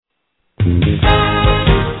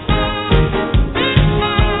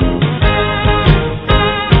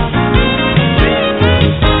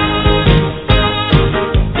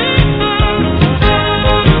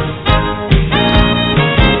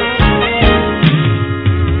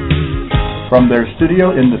From their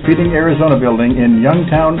studio in the Feeding Arizona building in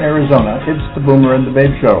Youngtown, Arizona, it's the Boomer and the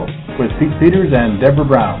Babe Show with Pete Peters and Deborah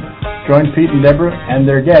Brown. Join Pete and Deborah and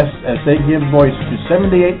their guests as they give voice to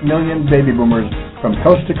 78 million baby boomers from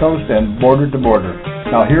coast to coast and border to border.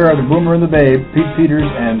 Now here are the Boomer and the Babe, Pete Peters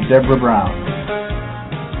and Deborah Brown.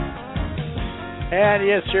 And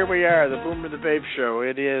yes, here we are, the Boomer and the Babe Show.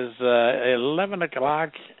 It is 11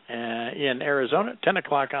 o'clock in Arizona, 10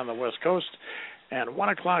 o'clock on the West Coast, and 1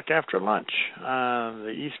 o'clock after lunch on the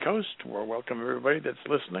East Coast. We'll welcome everybody that's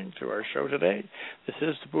listening to our show today. This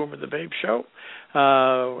is the Boomer and the Babe Show.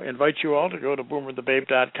 Invite you all to go to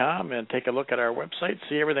boomerandthebabe.com and take a look at our website,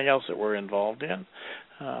 see everything else that we're involved in,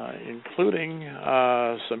 including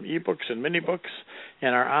some e-books and mini-books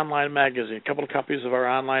and our online magazine. A couple of copies of our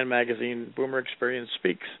online magazine, Boomer Experience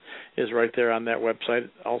Speaks, is right there on that website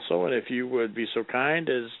also. And if you would be so kind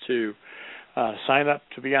as to sign up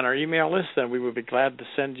to be on our email list, then we would be glad to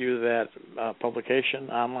send you that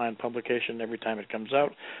online publication every time it comes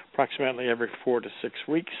out, approximately every 4 to 6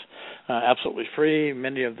 weeks. Absolutely free.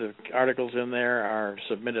 Many of the articles in there are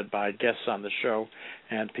submitted by guests on the show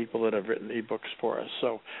and people that have written ebooks for us.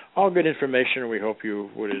 So all good information. We hope you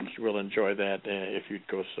will enjoy that if you'd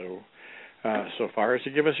go so far as to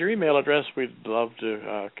give us your email address. We'd love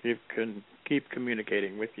to keep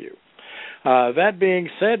communicating with you. That being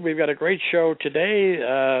said, we've got a great show today.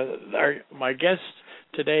 My guest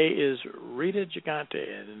today is Rita Gigante,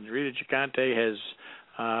 and Rita Gigante has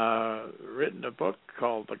written a book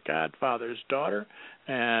called The Godfather's Daughter,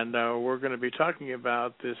 and we're going to be talking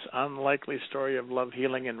about this unlikely story of love,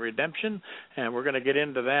 healing, and redemption, and we're going to get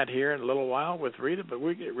into that here in a little while with Rita. But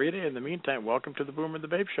Rita, in the meantime, welcome to the Boomer and the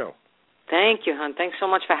Babe Show. Thank you, hon. Thanks so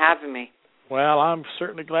much for having me. Well, I'm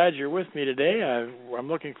certainly glad you're with me today. I'm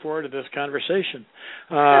looking forward to this conversation.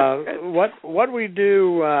 What we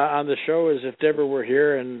do on the show is, if Deborah were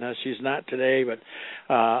here, and she's not today, but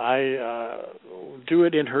I do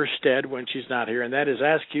it in her stead when she's not here, and that is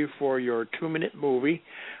ask you for your 2-minute movie,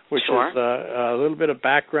 which Sure. is a little bit of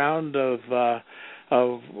background of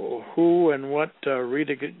who and what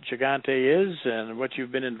Rita Gigante is and what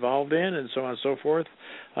you've been involved in and so on and so forth.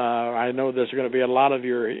 I know there's going to be a lot of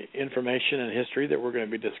your information and history that we're going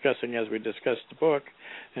to be discussing as we discuss the book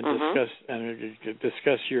and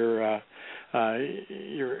discuss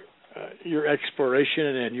your exploration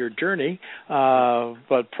and your journey.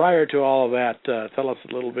 But prior to all of that, tell us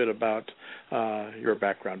a little bit about your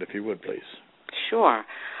background, if you would, please. Sure.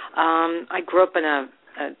 I grew up in a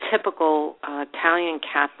typical Italian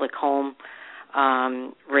Catholic home,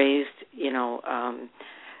 raised,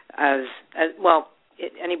 as well.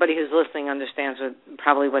 Anybody who's listening understands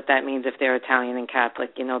probably what that means if they're Italian and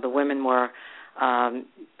Catholic. The women were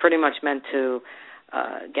pretty much meant to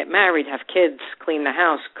get married, have kids, clean the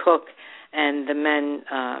house, cook, and the men,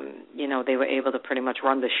 they were able to pretty much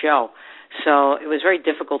run the show. So it was very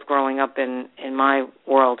difficult growing up in my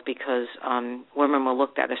world because women were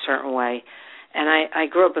looked at a certain way. And I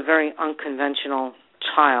grew up a very unconventional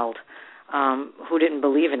child who didn't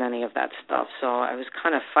believe in any of that stuff. So I was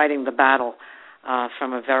kind of fighting the battle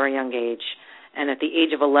from a very young age. And at the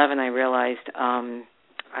age of 11, I realized I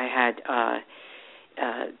had,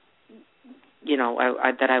 that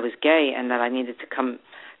I was gay and that I needed to come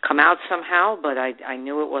out somehow. But I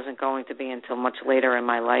knew it wasn't going to be until much later in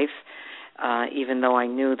my life, even though I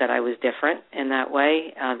knew that I was different in that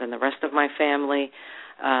way than the rest of my family.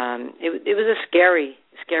 It was a scary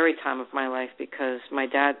time of my life because my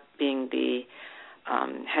dad, being the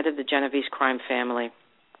head of the Genovese crime family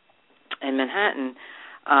in Manhattan,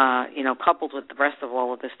 coupled with the rest of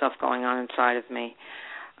all of this stuff going on inside of me,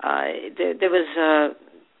 there was a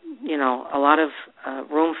lot of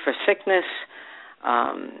room for sickness,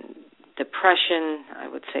 depression, I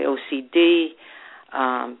would say OCD,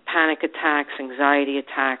 panic attacks, anxiety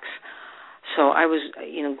attacks. So I was,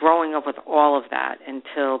 growing up with all of that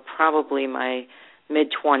until probably my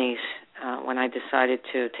mid-20s when I decided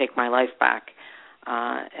to take my life back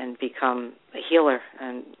and become a healer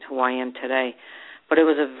and who I am today. But it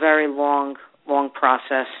was a very long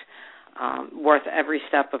process, worth every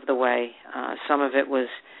step of the way. Some of it was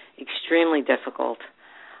extremely difficult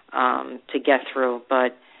to get through.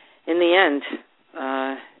 But in the end,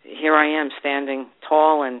 here I am standing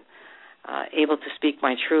tall and able to speak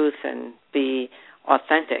my truth and be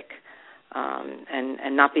authentic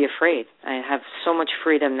and not be afraid. I have so much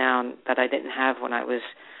freedom now that I didn't have when I was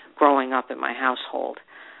growing up in my household.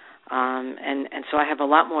 And so I have a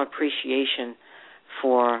lot more appreciation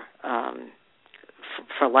for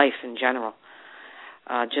life in general,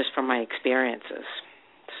 just from my experiences.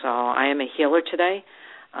 So I am a healer today,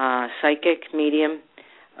 psychic, medium,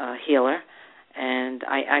 healer, and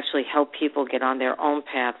I actually help people get on their own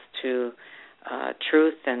path to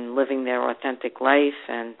truth and living their authentic life.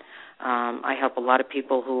 And I help a lot of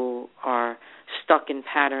people who are stuck in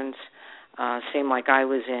patterns, same like I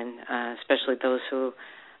was in, especially those who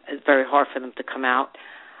it's very hard for them to come out.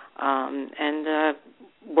 And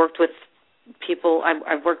worked with people.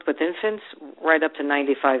 I've worked with infants right up to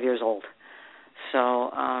 95 years old. So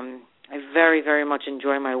I very, very much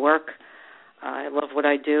enjoy my work. I love what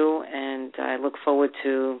I do, and I look forward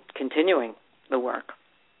to continuing the work.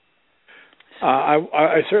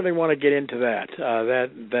 I certainly want to get into that.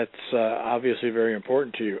 That's obviously very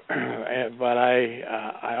important to you. But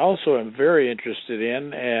I also am very interested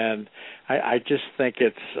in, and I just think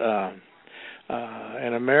it's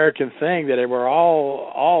an American thing that we're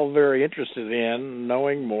all very interested in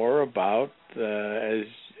knowing more about.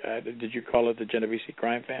 Did you call it the Genovese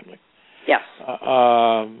crime family? Yes.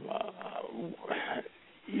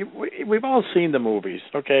 We've all seen the movies,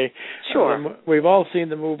 okay? Sure. We've all seen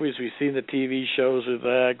the movies. We've seen the TV shows.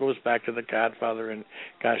 That goes back to the Godfather and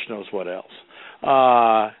gosh knows what else.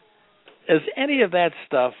 Is any of that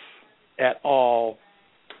stuff at all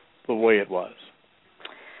the way it was?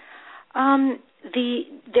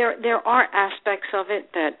 There are aspects of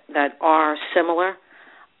it that are similar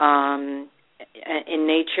in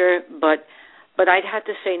nature, but I'd have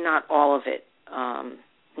to say not all of it.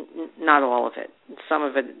 Not all of it. Some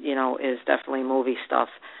of it, is definitely movie stuff,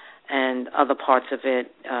 and other parts of it,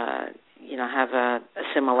 have a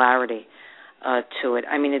similarity to it.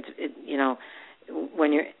 I mean,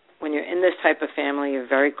 when you're in this type of family, you're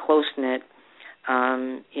very close knit.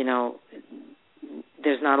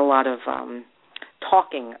 There's not a lot of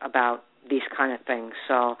talking about these kind of things,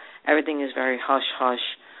 so everything is very hush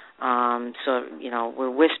hush. So we're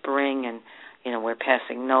whispering and we're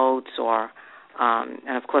passing notes or.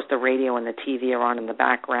 And of course, the radio and the TV are on in the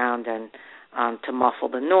background, and to muffle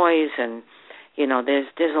the noise. And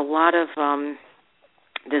there's a lot of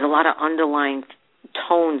underlying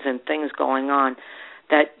tones and things going on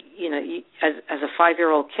that as a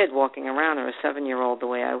 5-year-old kid walking around or a 7-year-old the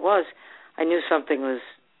way I was, I knew something was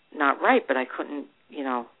not right, but I couldn't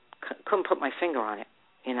put my finger on it.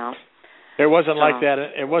 It wasn't like that.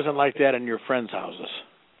 It wasn't like that in your friends' houses.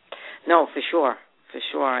 No, for sure. For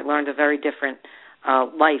sure. I learned a very different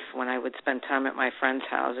life when I would spend time at my friends'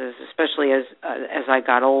 houses, especially as I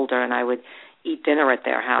got older and I would eat dinner at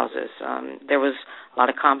their houses. There was a lot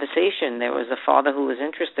of conversation. There was a father who was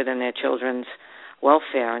interested in their children's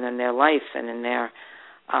welfare and in their life and in their,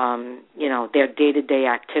 their day-to-day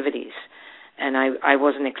activities. And I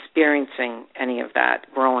wasn't experiencing any of that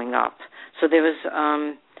growing up. So there was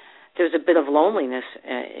a bit of loneliness,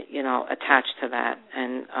 attached to that.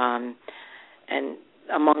 And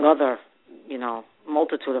among other,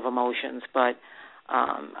 multitude of emotions, but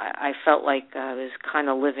I felt like I was kind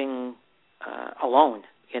of living alone,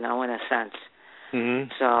 in a sense. Mm-hmm.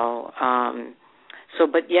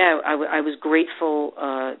 But yeah, I was grateful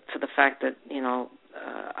for the fact that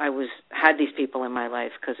I had these people in my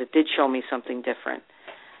life because it did show me something different,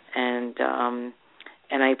 and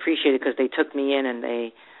I appreciate it because they took me in and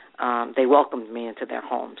they welcomed me into their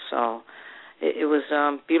home. So it was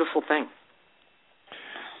a beautiful thing.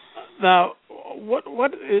 Now, what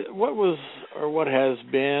was or what has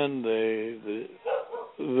been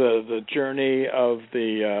the journey of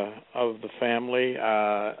the family?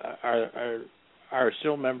 Are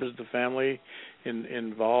still members of the family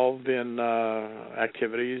involved in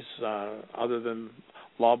activities other than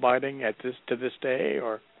law abiding to this day,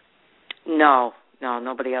 or? No,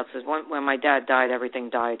 nobody else is. When my dad died, everything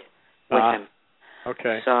died with him.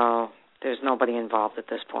 Okay. So there's nobody involved at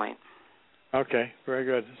this point. Okay, very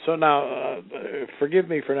good. So now, forgive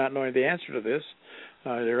me for not knowing the answer to this.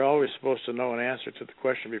 You're always supposed to know an answer to the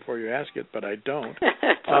question before you ask it, but I don't.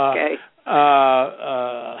 It's okay.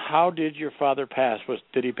 How did your father pass?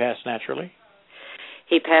 Did he pass naturally?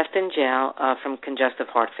 He passed in jail from congestive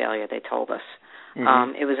heart failure, they told us.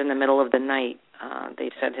 Mm-hmm. It was in the middle of the night.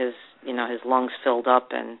 They said his lungs filled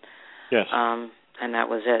up, and yes. And that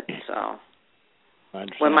was it. So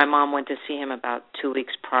when my mom went to see him about 2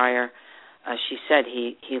 weeks prior, she said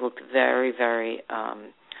he looked very, very,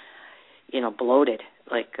 bloated.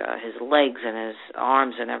 Like his legs and his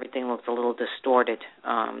arms and everything looked a little distorted,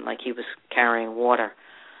 like he was carrying water.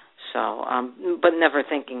 So, but never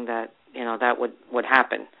thinking that that would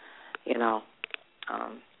happen.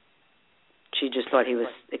 She just thought he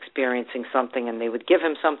was experiencing something, and they would give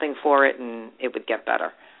him something for it, and it would get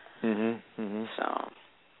better. Mm-hmm. Mm-hmm. So.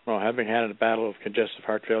 Well, having had a battle of congestive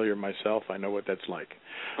heart failure myself, I know what that's like.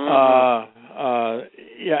 Mm-hmm.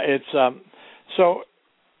 Yeah, it's so.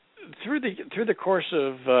 through the course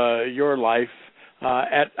of your life,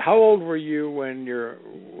 at how old were you when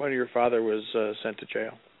your father was sent to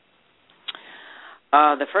jail?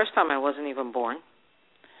 The first time I wasn't even born,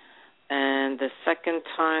 and the second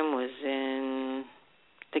time was I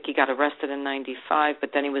think he got arrested in '95,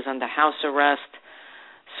 but then he was under house arrest.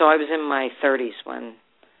 So I was in my 30s when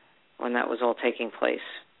that was all taking place.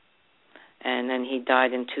 And then he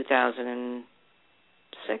died in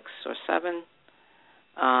 2006 or 7.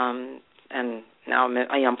 And now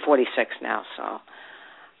I'm 46 now, so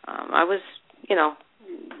I was,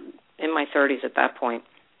 in my 30s at that point.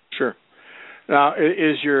 Sure. Now,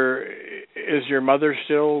 is your mother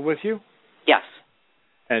still with you? Yes.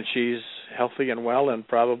 And she's healthy and well and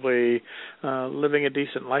probably living a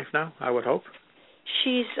decent life now, I would hope?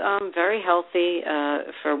 She's very healthy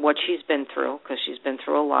for what she's been through, because she's been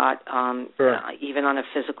through a lot. Sure. Even on a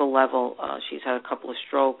physical level, she's had a couple of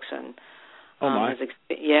strokes, and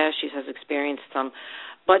she has experienced some.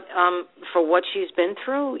 But for what she's been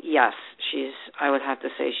through, yes, I would have to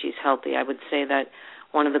say she's healthy. I would say that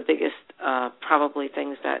one of the biggest probably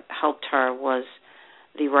things that helped her was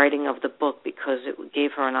the writing of the book, because it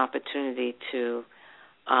gave her an opportunity to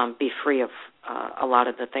be free of a lot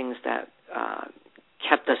of the things that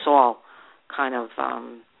kept us all kind of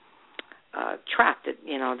trapped.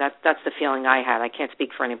 That's the feeling I had. I can't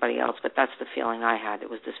speak for anybody else, but that's the feeling I had. It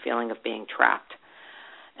was this feeling of being trapped.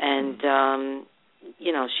 And,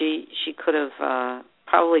 she could have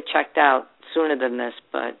probably checked out sooner than this,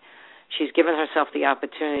 but she's given herself the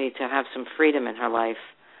opportunity to have some freedom in her life,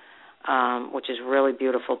 which is really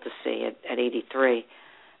beautiful to see at 83.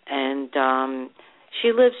 And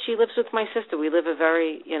she lives with my sister. We live a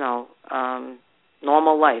very,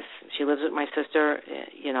 normal life. She lives with my sister,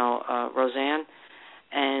 Roseanne,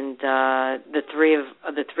 and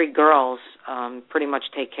the three girls pretty much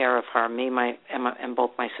take care of her, me, and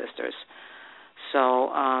both my sisters.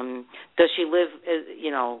 So does she live,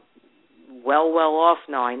 well off?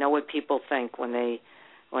 No, I know what people think when they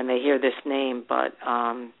hear this name, but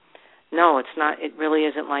no, it's not. It really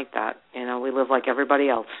isn't like that. We live like everybody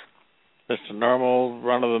else. Just a normal,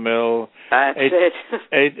 run-of-the-mill, That's it.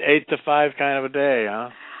 8 to 5 kind of a day,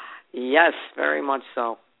 huh? Yes, very much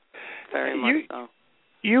so. Very much so.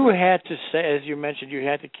 You had to say, as you mentioned, you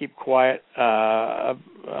had to keep quiet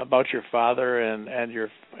about your father and your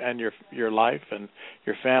life and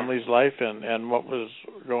your family's life and what was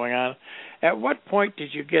going on. At what point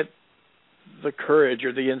did you get the courage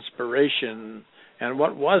or the inspiration, and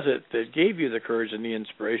what was it that gave you the courage and the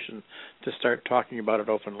inspiration to start talking about it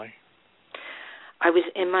openly? I was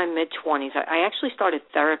in my mid-20s. I actually started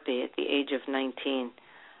therapy at the age of 19,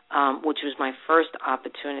 which was my first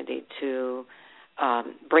opportunity to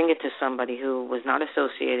bring it to somebody who was not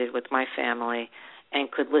associated with my family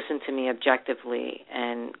and could listen to me objectively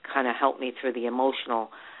and kind of help me through the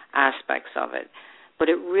emotional aspects of it. But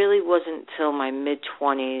it really wasn't until my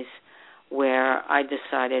mid-20s where I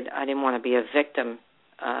decided I didn't want to be a victim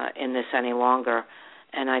in this any longer,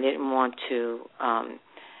 and I didn't want to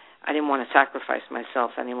sacrifice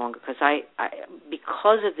myself any longer, because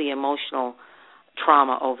because of the emotional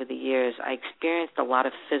trauma over the years, I experienced a lot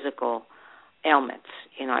of physical ailments.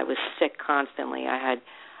 I was sick constantly. I had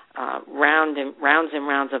rounds and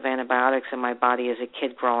rounds of antibiotics in my body as a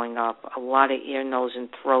kid growing up, a lot of ear, nose, and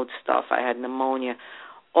throat stuff. I had pneumonia,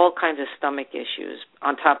 all kinds of stomach issues,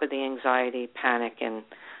 on top of the anxiety, panic, and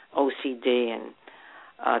OCD and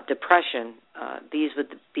depression. These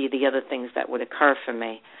would be the other things that would occur for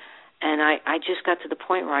me. And I just got to the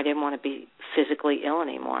point where I didn't want to be physically ill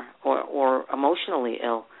anymore or emotionally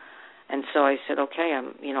ill. And so I said, okay,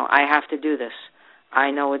 I have to do this.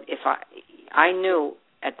 I know I knew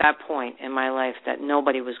at that point in my life that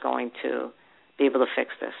nobody was going to be able to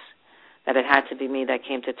fix this, that it had to be me that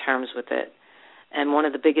came to terms with it. And one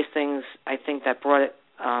of the biggest things I think that brought it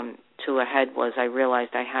to a head was I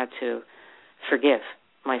realized I had to forgive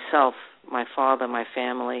myself, my father, my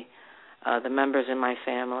family, the members in my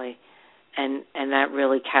family, and that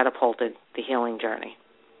really catapulted the healing journey.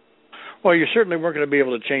 Well, you certainly weren't going to be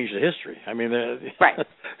able to change the history. I mean, right.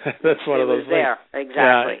 That's one of those things. There,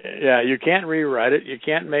 exactly. Yeah, you can't rewrite it. You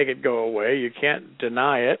can't make it go away. You can't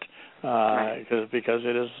deny it because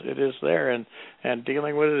it is there, and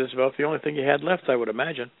dealing with it is about the only thing you had left, I would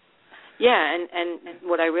imagine. Yeah, and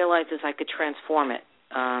what I realized is I could transform it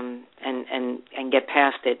and get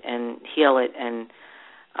past it and heal it and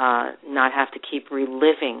not have to keep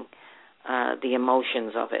reliving the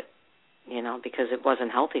emotions of it, because it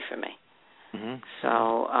wasn't healthy for me. Mm-hmm.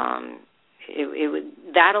 So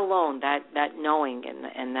that alone, that knowing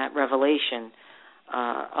and that revelation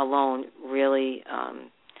alone really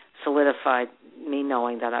solidified me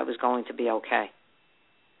knowing that I was going to be okay.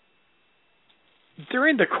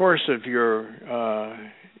 During the course of your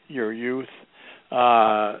youth,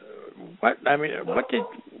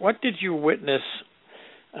 what did you witness?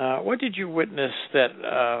 What did you witness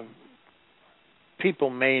that people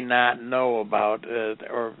may not know about,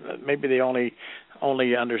 or maybe they only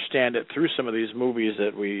understand it through some of these movies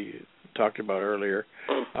that we talked about earlier?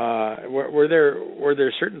 Were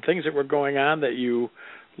there certain things that were going on that you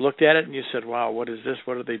looked at it and you said, "Wow, what is this?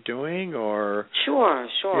 What are they doing?" Or Sure.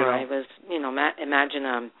 I was, imagine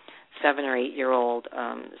a 7 or 8 year old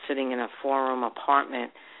sitting in a 4-room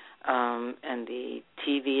apartment, and the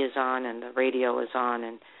TV is on and the radio is on,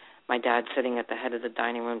 and my dad sitting at the head of the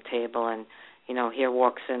dining room table, and here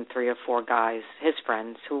walks in 3 or 4 guys, his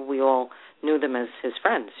friends, who we all knew them as his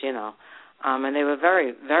friends, and they were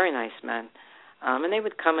very, very nice men. And they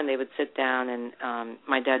would come and they would sit down, and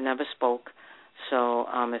my dad never spoke. So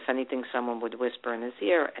if anything, someone would whisper in his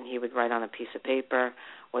ear, and he would write on a piece of paper,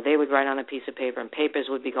 or they would write on a piece of paper, and papers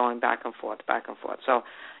would be going back and forth. So,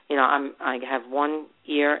 I have one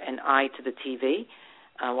ear and eye to the TV,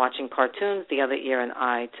 watching cartoons, the other ear and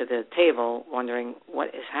eye to the table, wondering what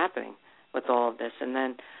is happening with all of this. And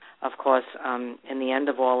then, of course, in the end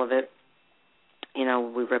of all of it,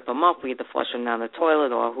 we rip them up, we either flush them down the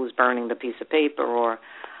toilet, or who's burning the piece of paper, or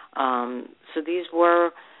so these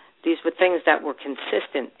were things that were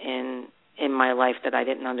consistent in my life that I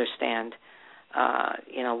didn't understand,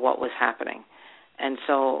 what was happening. And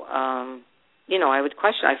so, I would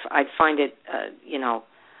question. I'd find it,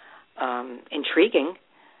 intriguing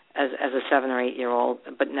as a 7 or 8 year old,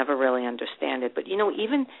 but never really understand it. But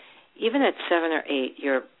even at 7 or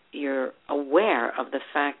 8, you're aware of the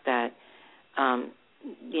fact that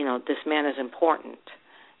this man is important.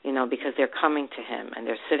 Because they're coming to him and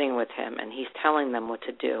they're sitting with him and he's telling them what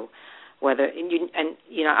to do. I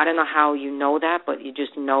don't know how you know that, but you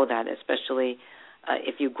just know that, especially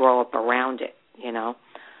if you grow up around it,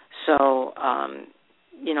 So,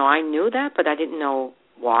 I knew that, but I didn't know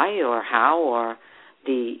why or how or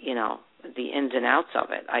the ins and outs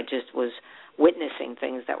of it. I just was witnessing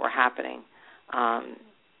things that were happening,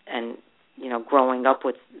 and growing up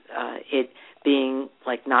with it being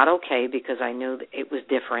like not okay because I knew that it was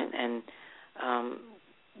different, and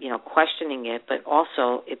questioning it, but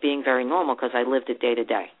also it being very normal because I lived it day to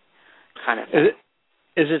day, kind of thing.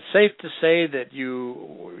 Is it safe to say that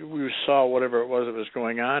you saw whatever it was that was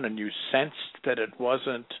going on, and you sensed that it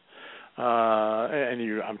wasn't?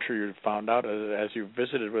 I'm sure you found out as you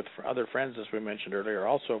visited with other friends, as we mentioned earlier,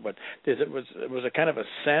 also. But was it kind of a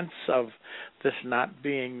sense of this not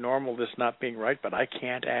being normal, this not being right, but I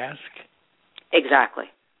can't ask? Exactly.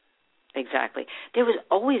 There was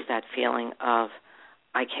always that feeling of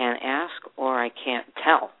I can't ask or I can't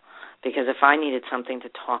tell, because if I needed something to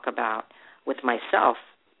talk about with myself,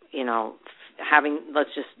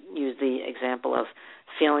 let's just use the example of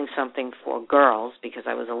feeling something for girls, because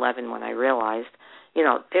I was 11 when I realized,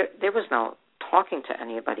 there was no talking to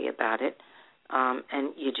anybody about it,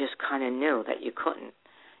 and you just kind of knew that you couldn't.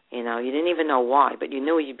 You didn't even know why, but you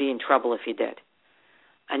knew you'd be in trouble if you did.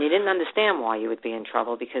 And you didn't understand why you would be in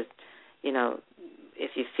trouble, because,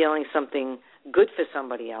 if you're feeling something good for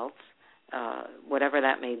somebody else, whatever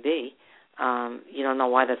that may be, you don't know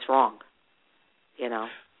why that's wrong,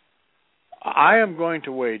 I am going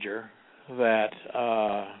to wager that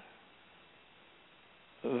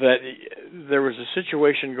there was a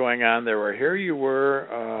situation going on there where here you were,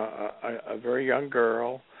 a very young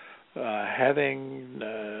girl, having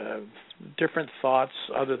different thoughts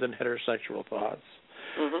other than heterosexual thoughts,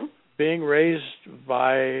 mm-hmm. being raised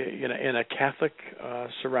by in a Catholic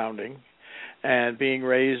surrounding, and being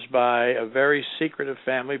raised by a very secretive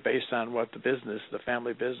family based on what the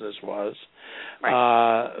family business was.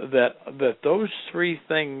 Right. That those three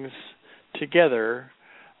things together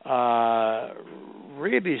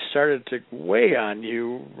really started to weigh on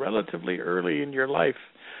you relatively early in your life,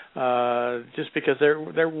 just because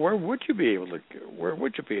where would you be able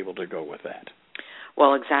to go with that?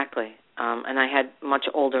 Well, exactly. And I had much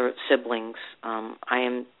older siblings. I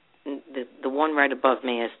am the one right above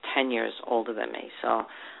me is 10 years older than me, so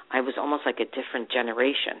I was almost like a different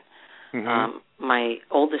generation. Mm-hmm. My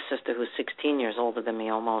oldest sister, who's 16 years older than me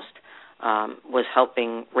almost, was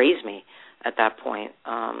helping raise me at that point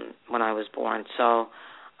when I was born. So,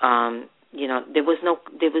 there was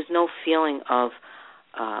no feeling of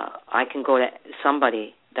I can go to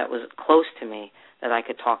somebody that was close to me that I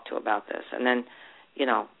could talk to about this. And then,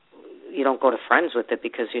 you don't go to friends with it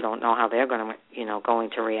because you don't know how they're going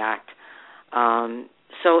to react.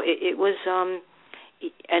 So it was,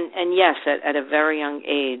 and yes, at a very young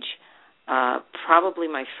age, Probably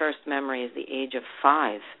my first memory is the age of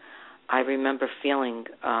 5. I remember feeling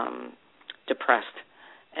depressed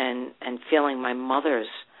and feeling my mother's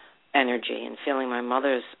energy and feeling my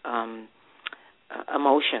mother's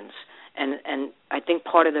emotions. And I think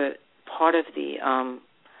part of the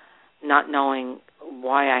not knowing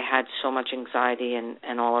why I had so much anxiety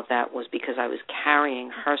and all of that was because I was carrying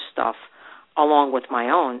her stuff along with my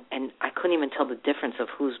own, and I couldn't even tell the difference of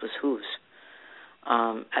whose was whose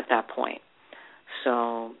at that point.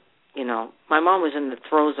 So, my mom was in the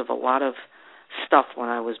throes of a lot of stuff when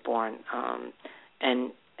I was born,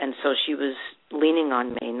 and so she was leaning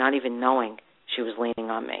on me, not even knowing she was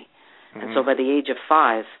leaning on me. Mm-hmm. And so by the age of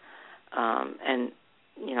 5, and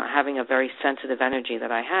having a very sensitive energy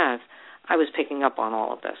that I have, I was picking up on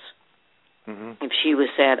all of this. Mm-hmm. If she was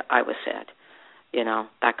sad, I was sad,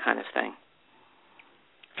 that kind of thing.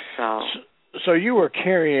 So you were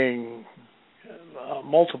carrying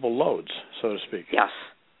multiple loads, so to speak.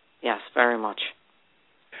 Yes, very much.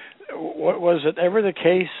 Was it ever the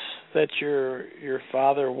case that your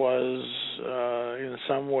father was in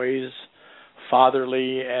some ways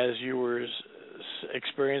fatherly as you were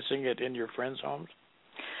experiencing it in your friends' homes?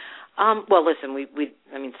 Well, listen,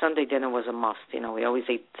 Sunday dinner was a must. We always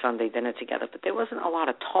ate Sunday dinner together, but there wasn't a lot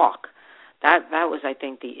of talk. That was, I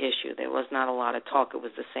think, the issue. There was not a lot of talk. It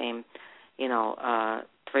was the same, 3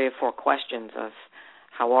 or 4 questions of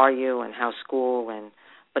how are you and how's school,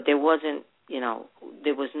 but there wasn't,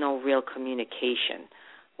 there was no real communication,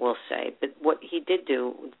 we'll say. But what he did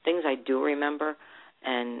do, things I do remember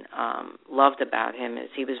and loved about him is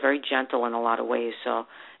he was very gentle in a lot of ways. So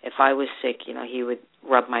if I was sick, he would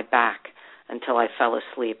rub my back until I fell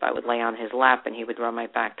asleep. I would lay on his lap and he would rub my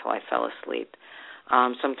back till I fell asleep.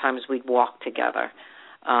 Sometimes we'd walk together.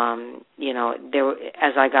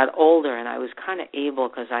 As I got older, and I was kind of able,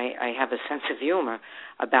 because I have a sense of humor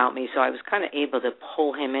about me, so I was kind of able to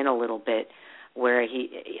pull him in a little bit, where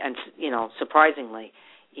surprisingly,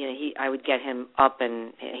 I would get him up,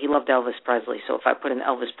 and he loved Elvis Presley. So if I put an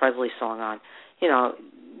Elvis Presley song on,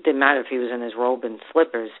 didn't matter if he was in his robe and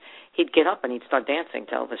slippers, he'd get up and he'd start dancing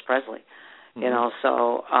to Elvis Presley. Mm-hmm.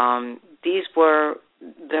 So these were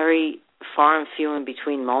very far and few in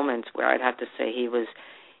between moments where I'd have to say he was,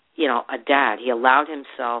 a dad. He allowed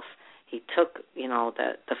himself, he took,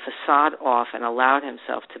 the facade off and allowed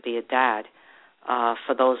himself to be a dad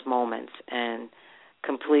for those moments and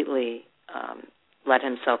completely let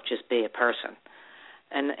himself just be a person.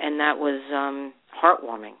 And that was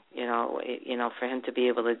heartwarming, for him to be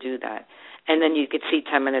able to do that. And then you could see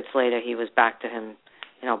 10 minutes later he was back to him,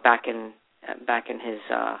 back in his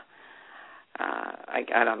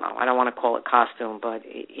I don't know. I don't want to call it costume, but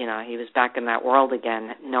he was back in that world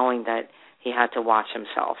again, knowing that he had to watch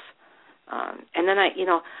himself. And then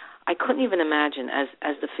I couldn't even imagine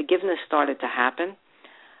as the forgiveness started to happen.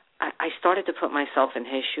 I started to put myself in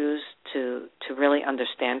his shoes to really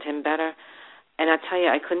understand him better. And I tell you,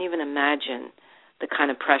 I couldn't even imagine the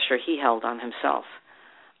kind of pressure he held on himself,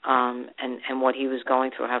 and what he was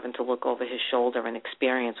going through, having to look over his shoulder and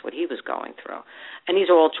experience what he was going through. And these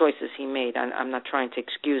are all choices he made. I'm not trying to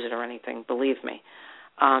excuse it or anything, believe me.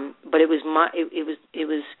 But it was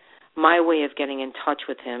my way of getting in touch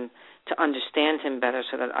with him to understand him better,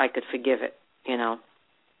 so that I could forgive it,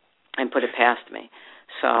 and put it past me.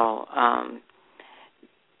 So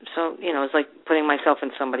it's like putting myself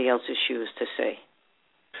in somebody else's shoes to see.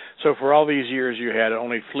 So for all these years, you had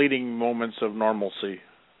only fleeting moments of normalcy.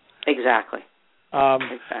 Exactly.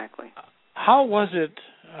 Exactly. How was it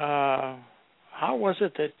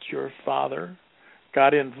that your father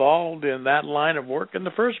got involved in that line of work in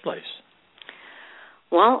the first place?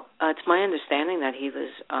 Well, it's my understanding that he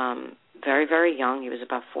was very, very young. He was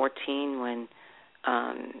about 14 when,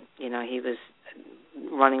 he was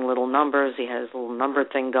running little numbers. He had his little number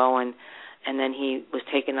thing going, and then he was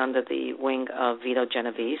taken under the wing of Vito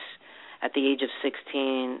Genovese. At the age of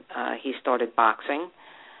 16, he started boxing,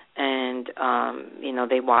 and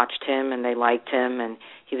they watched him and they liked him, and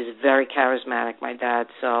he was very charismatic, my dad.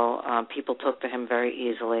 So people took to him very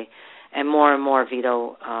easily, and more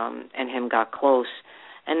Vito and him got close.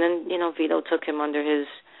 And then Vito took him under his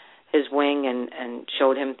wing and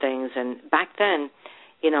showed him things. And back then,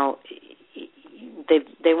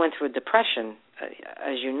 they went through a depression,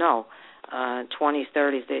 as you know, 20s,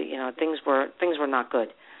 30s. Things were not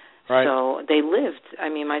good. Right. So they lived. I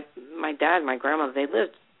mean, my dad, my grandmother, they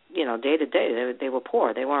lived, day to day. They were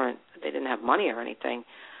poor. They didn't have money or anything.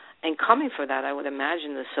 And coming for that, I would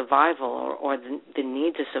imagine the survival or the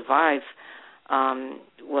need to survive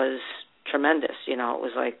was tremendous. It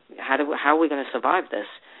was like, how are we going to survive this?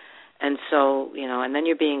 And so, and then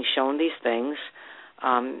you're being shown these things.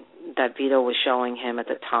 that Vito was showing him at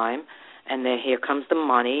the time. And then here comes the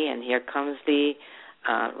money, and here comes the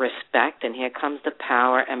respect, and here comes the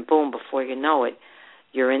power, and boom, before you know it,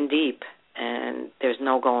 you're in deep, and there's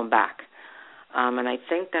no going back. And I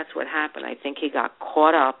think that's what happened. I think he got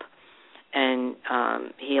caught up, and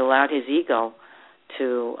he allowed his ego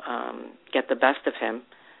to get the best of him.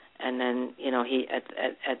 And then, he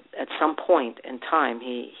at some point in time,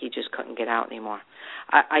 he just couldn't get out anymore.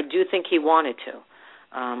 I do think he wanted to.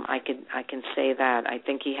 I can say that. I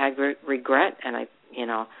think he had regret, and I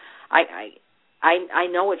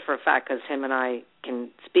know it for a fact because him and I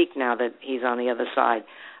can speak now that he's on the other side.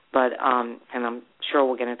 But and I'm sure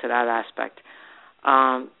we'll get into that aspect.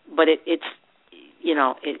 But it's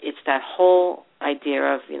that whole idea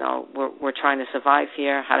of we're trying to survive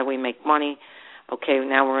here. How do we make money? Okay,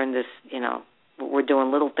 now we're in this. We're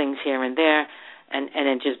doing little things here and there, and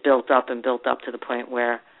it just built up to the point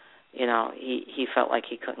where he felt like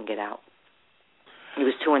he couldn't get out. He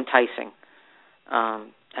was too enticing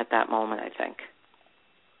at that moment, I think.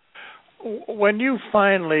 When you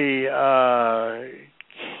finally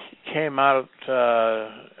came out,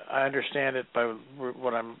 I understand it by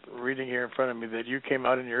what I'm reading here in front of me, that you came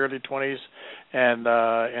out in your early 20s, and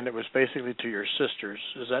it was basically to your sisters.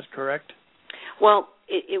 Is that correct? Well,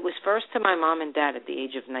 it was first to my mom and dad at the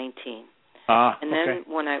age of 19. And then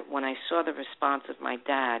when I saw the response of my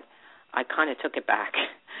dad, I kind of took it back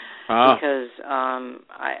because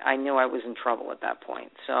I knew I was in trouble at that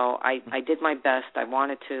point. So I did my best. I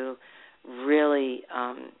wanted to really,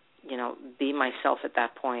 be myself at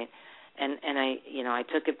that point. And I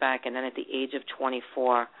took it back. And then at the age of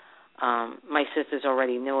 24, my sisters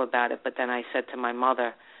already knew about it. But then I said to my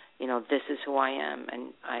mother, this is who I am.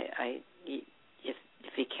 And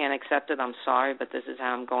if you can't accept it, I'm sorry, but this is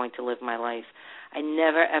how I'm going to live my life. I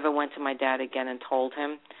never, ever went to my dad again and told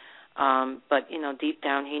him. But, deep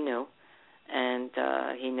down he knew. And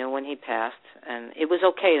he knew when he passed. And it was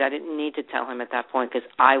okay. I didn't need to tell him at that point because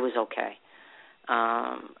I was okay.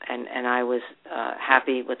 And I was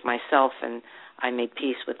happy with myself, and I made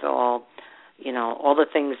peace with all the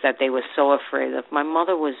things that they were so afraid of. My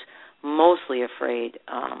mother was mostly afraid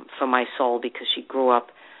for my soul because she grew up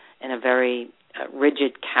in a very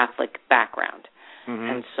rigid Catholic background. Mm-hmm.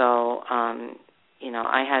 And so,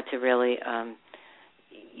 I had to really,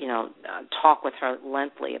 talk with her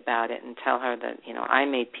lengthily about it and tell her that, I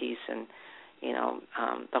made peace and,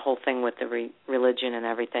 the whole thing with the religion and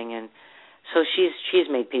everything. And so she's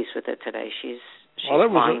made peace with it today. She's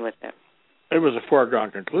fine with it. It was a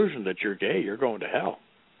foregone conclusion that you're gay. You're going to hell.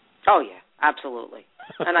 Oh, yeah, absolutely.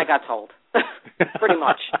 And I got told, pretty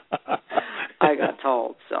much. I got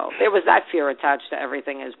told. So there was that fear attached to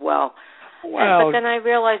everything as well. But then I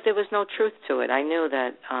realized there was no truth to it. I knew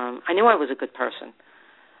that I knew I was a good person.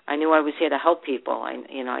 I knew I was here to help people. I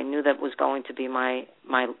knew that was going to be my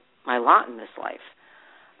lot in this life.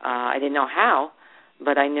 I didn't know how,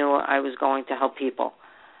 but I knew I was going to help people.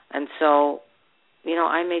 And so,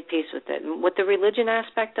 I made peace with it. And with the religion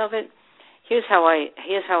aspect of it, here's how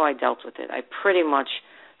I dealt with it. I pretty much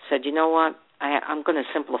said, you know what, I'm going to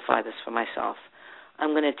simplify this for myself.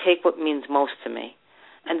 I'm going to take what means most to me,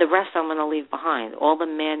 and the rest I'm going to leave behind. All the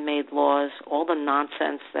man-made laws, all the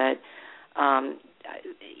nonsense that,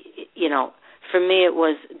 for me it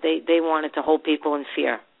was they wanted to hold people in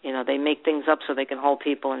fear. They make things up so they can hold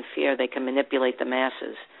people in fear. They can manipulate the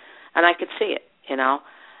masses. And I could see it, And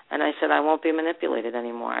I said, I won't be manipulated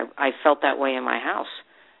anymore. I felt that way in my house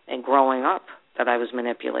and growing up, that I was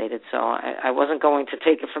manipulated. So I wasn't going to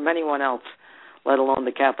take it from anyone else, let alone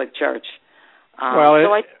the Catholic Church.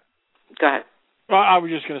 Go ahead. Well, I was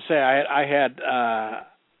just going to say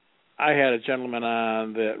I had a gentleman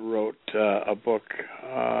on that wrote a book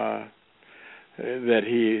that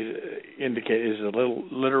he indicated is a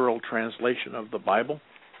literal translation of the Bible.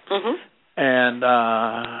 Mm-hmm. And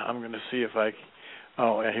I'm going to see if I.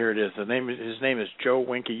 Oh, here it is. His name is Joe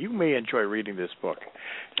Winke. You may enjoy reading this book.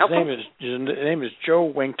 His name is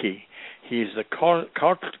Joe Winke. He's the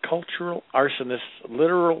cultural arsonist,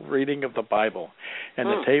 literal reading of the Bible, and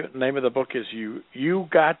the name of the book is You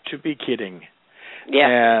Got to Be Kidding.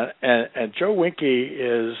 Yeah. And Joe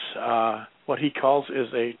Winke is what he calls is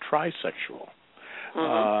a trisexual,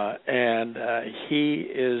 and he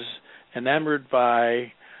is enamored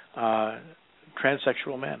by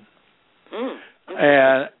transsexual men.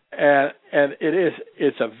 And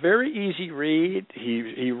it's a very easy read.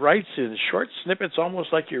 He writes in short snippets,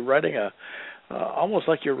 almost like you're writing almost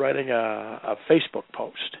like you're writing a Facebook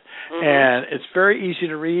post, mm-hmm. and it's very easy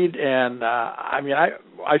to read. And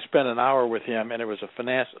I spent an hour with him, and it was a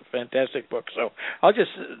fantastic book. So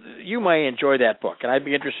you may enjoy that book, and I'd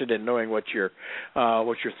be interested in knowing what your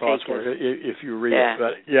thoughts were if you read it.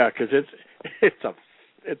 But because it's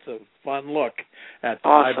a fun look at the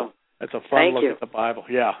Bible. It's a fun look at the Bible.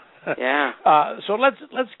 Yeah. Yeah. So let's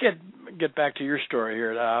get back to your story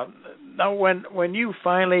here. Now, when you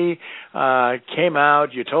finally came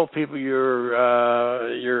out, you told people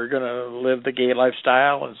you're going to live the gay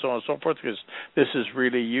lifestyle and so on and so forth, because this is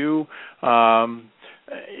really you.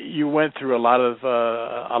 You went through a lot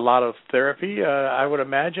of therapy, I would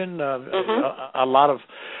imagine, mm-hmm. a lot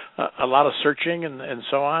of searching and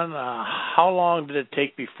so on. How long did it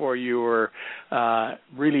take before you were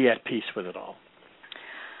really at peace with it all?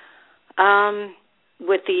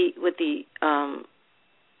 With the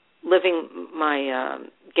living my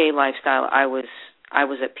gay lifestyle, I was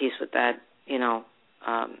at peace with that,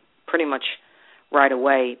 pretty much right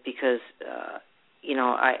away, because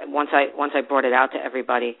once I brought it out to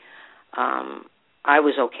everybody, I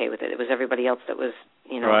was okay with it. It was everybody else that was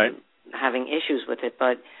right. having issues with it.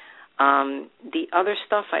 But the other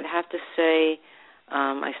stuff, I'd have to say,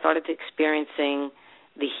 I started experiencing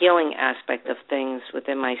the healing aspect of things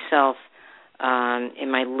within myself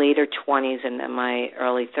in my later 20s and in my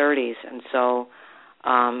early 30s. And so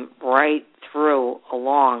right through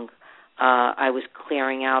along, I was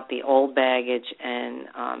clearing out the old baggage and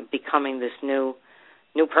becoming this new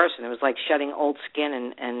person. It was like shedding old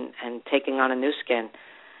skin and taking on a new skin.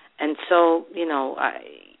 And so,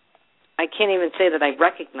 I can't even say that I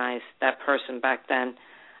recognized that person back then.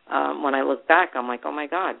 When I look back, I'm like, oh my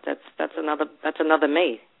God, that's another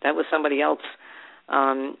me. That was somebody else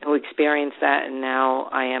who experienced that, and now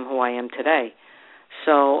I am who I am today.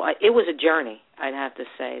 So it was a journey, I'd have to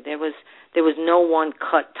say. There was no one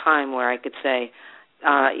cut time where I could say,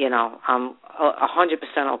 I'm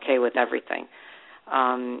 100% okay with everything.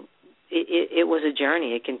 It was a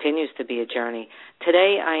journey. It continues to be a journey.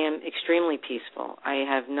 Today, I am extremely peaceful. I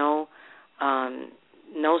have no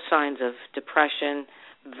signs of depression.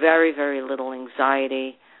 Very, very little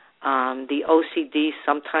anxiety. The OCD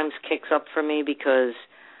sometimes kicks up for me because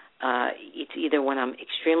it's either when I'm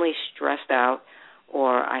extremely stressed out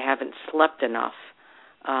or I haven't slept enough,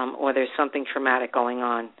 or there's something traumatic going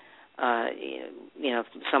on. If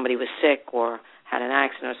somebody was sick or had an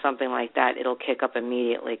accident or something like that, it'll kick up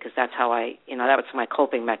immediately, because that's how that was my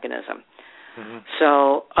coping mechanism. Mm-hmm.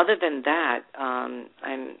 So other than that, I'm,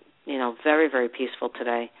 very, very peaceful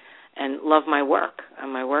today. And love my work.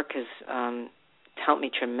 My work has helped me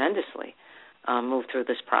tremendously move through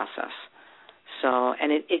this process. So,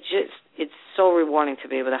 and it's so rewarding to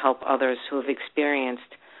be able to help others who have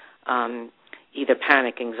experienced either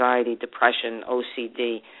panic, anxiety, depression,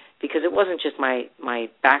 OCD, because it wasn't just my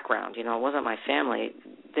background. It wasn't my family.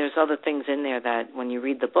 There's other things in there that when you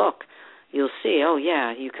read the book, you'll see, oh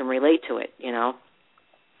yeah, you can relate to it.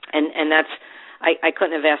 And that's I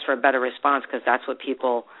couldn't have asked for a better response, because that's what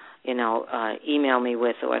people email me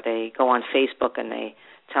with, or they go on Facebook and they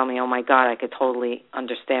tell me, oh my God, I could totally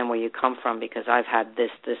understand where you come from, because I've had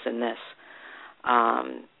this, this, and this.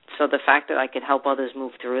 So the fact that I could help others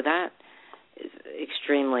move through that is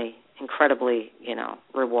extremely, incredibly,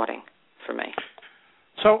 rewarding for me.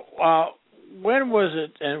 So when was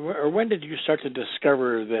it, or when did you start to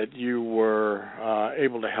discover that you were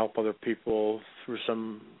able to help other people through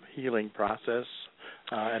some healing process?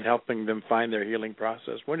 And helping them find their healing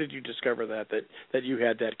process. When did you discover that you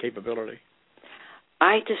had that capability?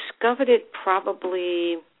 I discovered it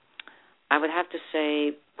probably, I would have to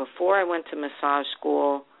say, before I went to massage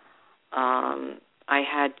school. I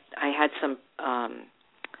had some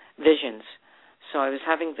visions. So I was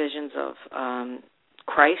having visions of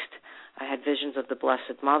Christ. I had visions of the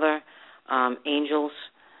Blessed Mother, angels,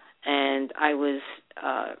 and I was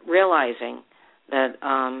realizing that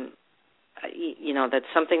that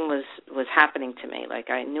something was happening to me. Like,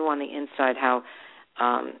 I knew on the inside how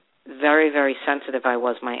very, very sensitive I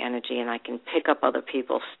was, my energy, and I can pick up other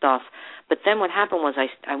people's stuff. But then what happened was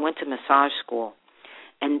I went to massage school,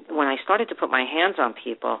 and when I started to put my hands on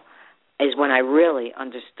people is when I really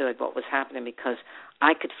understood what was happening, because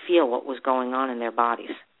I could feel what was going on in their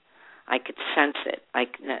bodies. I could sense it.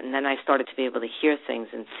 And then I started to be able to hear things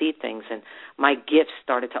and see things, and my gifts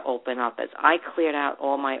started to open up. As I cleared out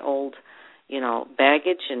all my old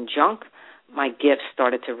baggage and junk, my gifts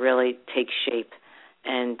started to really take shape,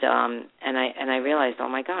 and I realized, oh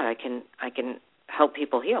my God, I can help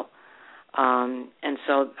people heal, and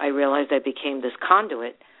so I realized I became this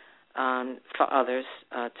conduit for others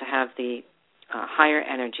to have the higher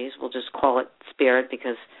energies. We'll just call it spirit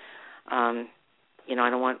because, I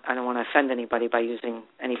don't want to offend anybody by using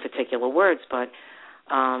any particular words, but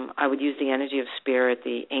I would use the energy of spirit,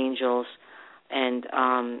 the angels, and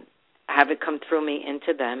have it come through me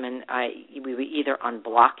into them, and we were either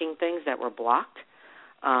unblocking things that were blocked,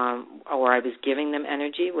 or I was giving them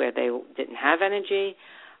energy where they didn't have energy.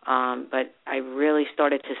 But I really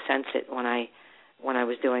started to sense it when I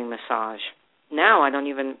was doing massage. Now I don't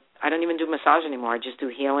even do massage anymore. I just do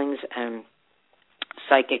healings and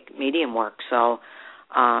psychic medium work. So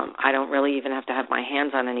I don't really even have to have my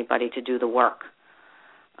hands on anybody to do the work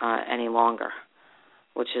any longer,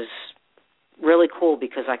 which is really cool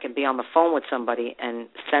because I can be on the phone with somebody and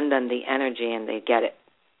send them the energy and they get it.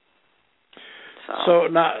 So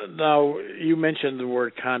now you mentioned the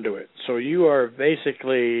word conduit. So you are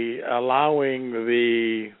basically allowing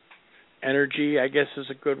the energy, I guess is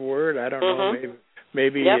a good word. I don't know.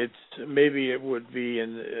 Maybe yep. maybe it would be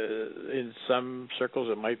in some circles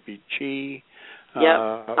it might be chi. Yep.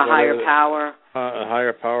 A higher power. A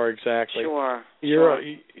higher power, exactly. Sure.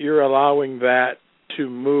 You're allowing that to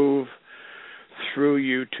move through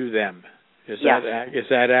you to them. Is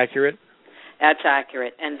that accurate? That's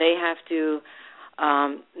accurate, and they have to.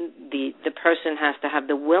 The person has to have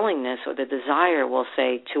the willingness or the desire, we'll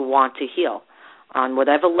say, to want to heal on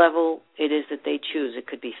whatever level it is that they choose. It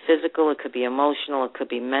could be physical, it could be emotional, it could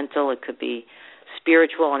be mental, it could be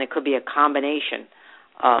spiritual, and it could be a combination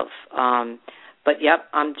of. But yep,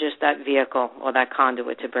 I'm just that vehicle or that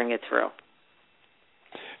conduit to bring it through.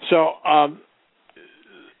 So,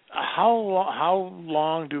 how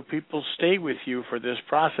long do people stay with you for this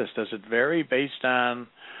process? Does it vary based on,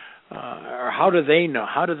 or how do they know?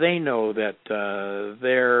 How do they know that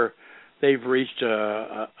they've reached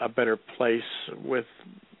a better place with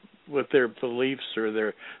their beliefs or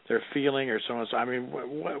their feeling or so on? So, I mean,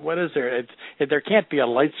 what is there? There can't be a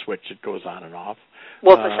light switch that goes on and off.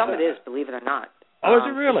 Well, for some it is, believe it or not. Oh, is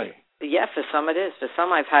it really? Yeah, for some it is. For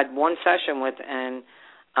some I've had one session with, and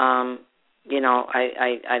I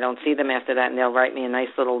don't see them after that, and they'll write me a nice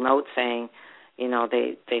little note saying,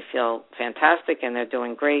 they feel fantastic and they're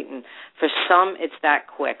doing great. And for some, it's that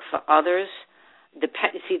quick. For others,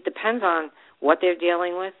 it depends on what they're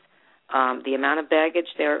dealing with, the amount of baggage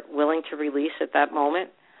they're willing to release at that moment.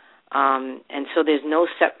 And so there's no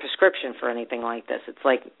set prescription for anything like this. It's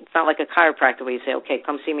not like a chiropractor where you say, okay,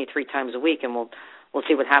 come see me 3 times a week and we'll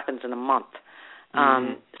see what happens in a month.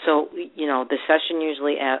 So, the session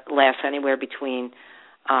usually lasts anywhere between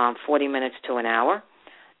 40 minutes to an hour.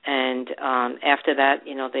 And after that,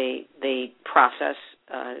 they process.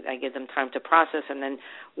 I give them time to process, and then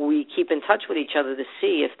we keep in touch with each other to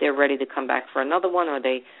see if they're ready to come back for another one, or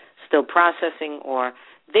they still processing, or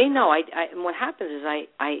they know. And what happens is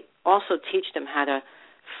I also teach them how to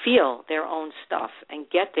feel their own stuff and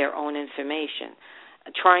get their own information,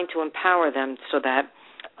 trying to empower them so that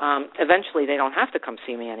eventually they don't have to come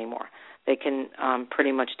see me anymore. They can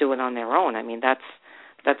pretty much do it on their own. I mean,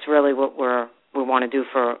 that's really what we want to do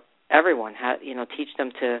for everyone. Teach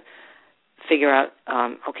them to figure out,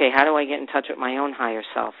 okay, how do I get in touch with my own higher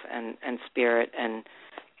self and spirit and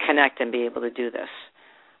connect and be able to do this?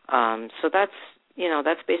 So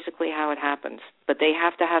that's basically how it happens. But they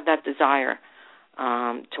have to have that desire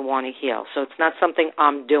to want to heal. So it's not something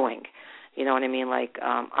I'm doing. You know what I mean?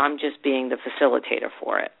 I'm just being the facilitator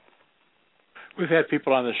for it. We've had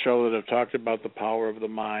people on the show that have talked about the power of the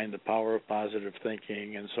mind, the power of positive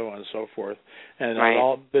thinking, and so on and so forth. And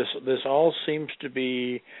right. This all seems to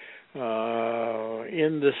be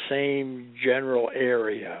in the same general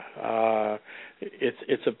area.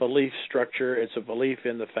 It's a belief structure. It's a belief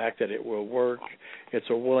in the fact that it will work. It's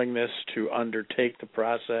a willingness to undertake the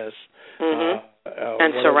process.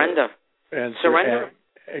 And surrender. And surrender.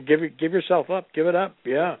 Give yourself up. Give it up.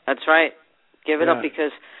 Yeah. That's right. Give it up,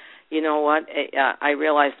 because you know what? I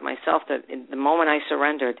realized myself that the moment I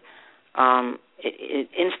surrendered, it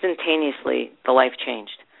instantaneously the life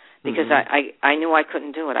changed, because I knew I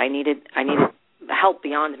couldn't do it. I needed help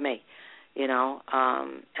beyond me,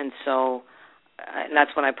 and so and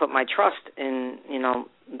that's when I put my trust in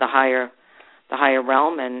the higher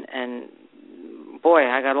realm, and boy,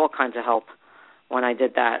 I got all kinds of help when I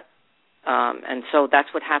did that. And so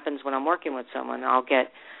that's what happens when I'm working with someone. I'll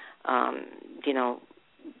get,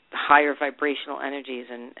 higher vibrational energies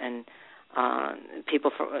and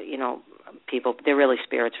people they're really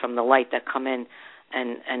spirits from the light that come in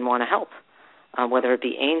and want to help, whether it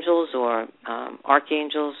be angels or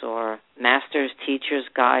archangels or masters, teachers,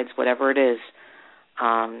 guides, whatever it is.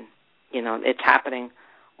 It's happening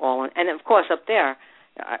all. And of course up there,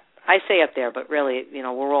 I say up there, but really,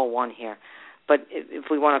 we're all one here. but if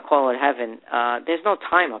we want to call it heaven, there's no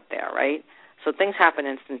time up there, right? So things happen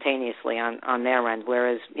instantaneously on their end,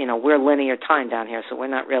 whereas, we're linear time down here, so we're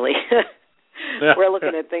not really, we're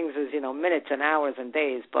looking at things as, minutes and hours and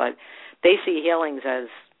days, but they see healings as,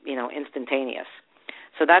 instantaneous.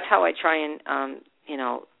 So that's how I try and,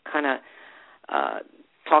 kind of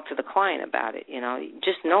talk to the client about it.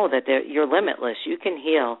 Just know that you're limitless. You can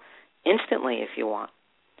heal instantly if you want.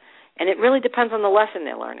 And it really depends on the lesson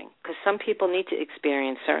they're learning, because some people need to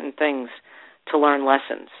experience certain things to learn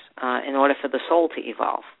lessons in order for the soul to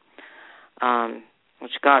evolve.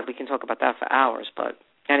 Which, God, we can talk about that for hours, but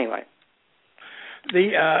anyway.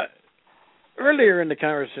 Earlier in the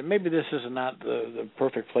conversation, maybe this is not the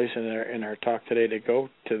perfect place in our talk today to go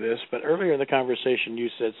to this, but earlier in the conversation you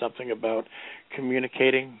said something about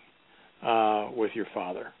communicating with your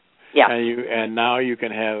father. Yeah. And now you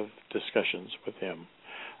can have discussions with him.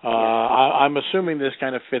 I'm assuming this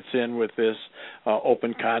kind of fits in with this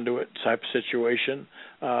open conduit type situation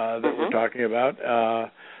that we're talking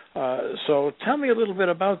about. So tell me a little bit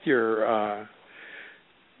about your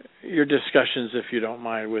discussions, if you don't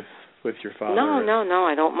mind, with your father. No,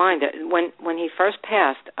 I don't mind. When he first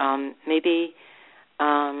passed, maybe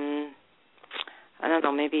I don't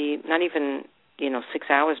know, maybe not even 6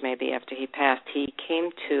 hours maybe after he passed, he came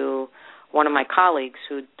to one of my colleagues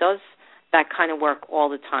who does that kind of work all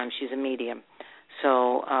the time. She's a medium,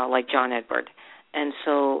 so like John Edward. And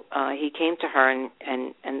so he came to her,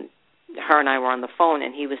 and her and I were on the phone,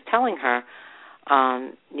 and he was telling her,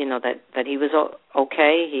 that he was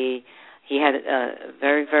okay. He had a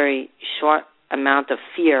very, very short amount of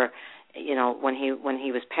fear, when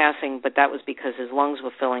he was passing, but that was because his lungs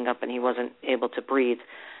were filling up and he wasn't able to breathe.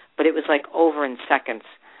 But it was like over in seconds,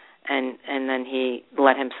 and then he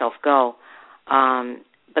let himself go.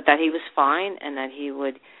 But that he was fine, and that he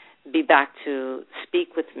would be back to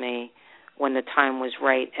speak with me when the time was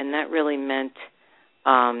right. And that really meant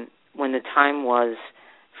when the time was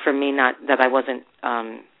for me, not that I wasn't,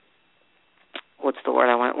 what's the word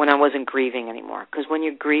I want, when I wasn't grieving anymore. Because when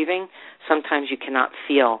you're grieving, sometimes you cannot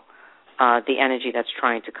feel the energy that's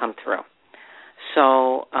trying to come through.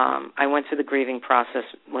 So I went through the grieving process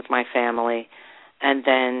with my family, and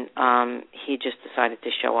then he just decided to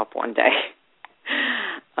show up one day.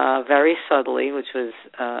 Very subtly, which was,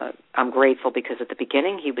 I'm grateful, because at the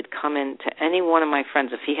beginning he would come in to any one of my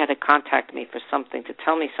friends. If he had to contact me for something, to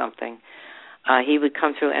tell me something, he would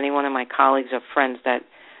come through any one of my colleagues or friends that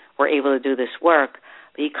were able to do this work.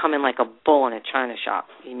 But he'd come in like a bull in a china shop.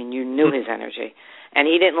 I mean, you knew his energy. And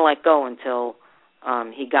he didn't let go until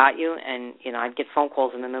he got you. And, I'd get phone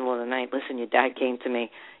calls in the middle of the night. Listen, your dad came to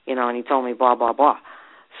me, and he told me blah, blah, blah.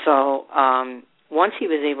 So once he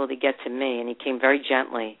was able to get to me, and he came very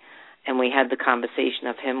gently, and we had the conversation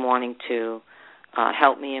of him wanting to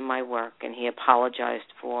help me in my work, and he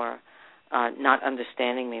apologized for not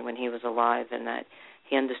understanding me when he was alive, and that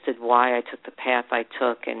he understood why I took the path I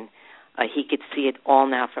took, and he could see it all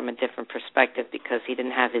now from a different perspective because he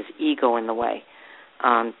didn't have his ego in the way,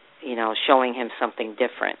 showing him something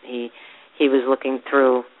different. He was looking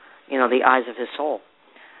through, the eyes of his soul.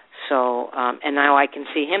 So, and now I can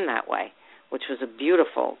see him that way, which was a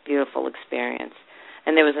beautiful, beautiful experience.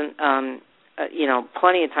 And there was,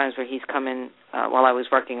 plenty of times where he's come in while I was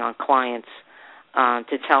working on clients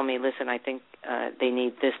to tell me, listen, I think they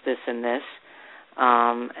need this, this, and this,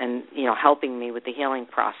 and, helping me with the healing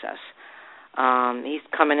process. He's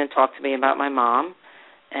come in and talked to me about my mom,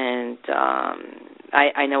 and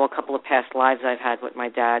I know a couple of past lives I've had with my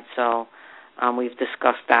dad, so we've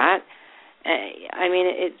discussed that. I mean,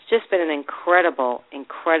 it's just been an incredible,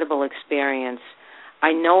 incredible experience.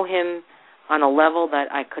 I know him on a level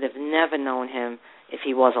that I could have never known him if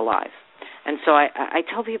he was alive. And so I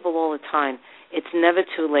tell people all the time, it's never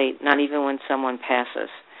too late, not even when someone passes.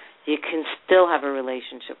 You can still have a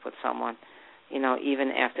relationship with someone,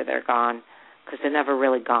 even after they're gone, because they're never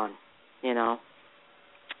really gone,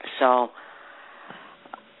 So,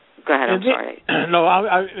 go ahead, I'm sorry. No,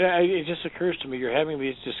 it just occurs to me, you're having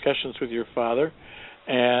these discussions with your father,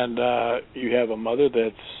 and you have a mother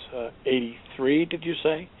that's 83, did you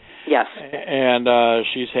say? Yes. And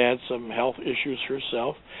she's had some health issues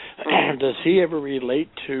herself. Does he ever relate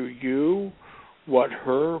to you what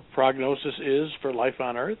her prognosis is for life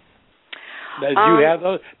on Earth? Does you have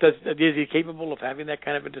those? Is he capable of having that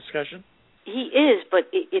kind of a discussion? He is, but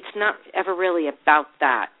it's not ever really about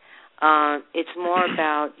that. It's more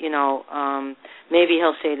about, maybe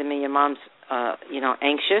he'll say to me, your mom's,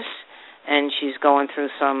 anxious, and she's going through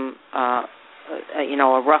some, a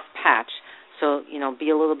rough patch. So, be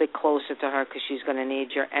a little bit closer to her because she's going to need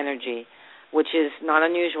your energy, which is not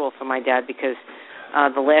unusual for my dad because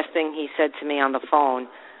The last thing he said to me on the phone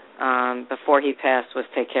before he passed was,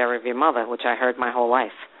 take care of your mother, which I heard my whole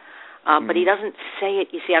life. But he doesn't say it.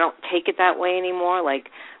 You see, I don't take it that way anymore, like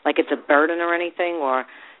it's a burden or anything. Or,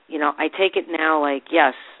 I take it now like,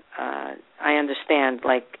 yes, I understand.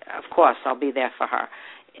 Like, of course, I'll be there for her.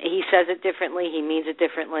 He says it differently. He means it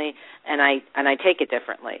differently, and I take it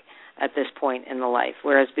differently at this point in the life.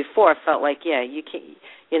 Whereas before, it felt like, yeah, you can't,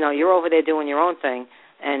 you're over there doing your own thing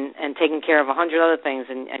and taking care of 100 other things,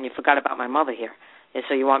 and you forgot about my mother here, and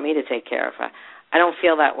so you want me to take care of her. I don't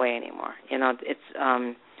feel that way anymore. It's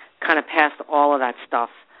kind of past all of that stuff,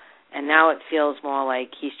 and now it feels more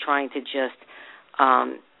like he's trying to just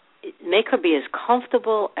make her be as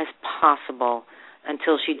comfortable as possible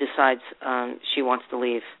until she decides she wants to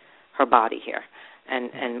leave her body here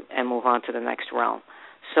and move on to the next realm.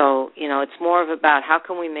 So, it's more of about how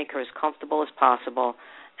can we make her as comfortable as possible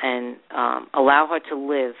and allow her to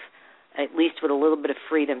live at least with a little bit of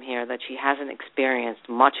freedom here that she hasn't experienced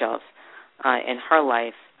much of in her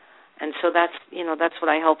life. And so that's what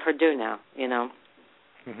I help her do now,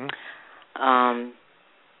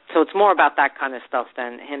 So it's more about that kind of stuff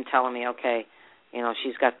than him telling me, okay,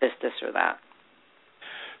 she's got this or that.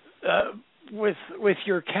 With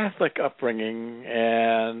your Catholic upbringing,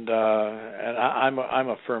 and I'm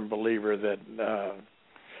a firm believer that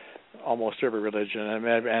almost every religion,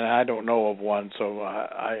 and I don't know of one, so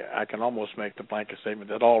I can almost make the blanket statement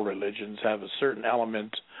that all religions have a certain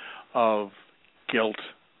element of guilt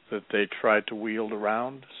that they try to wield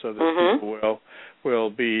around, so that people will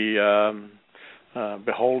be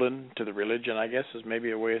beholden to the religion, I guess is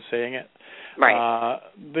maybe a way of saying it. Right.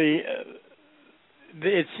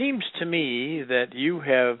 It seems to me that you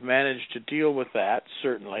have managed to deal with that,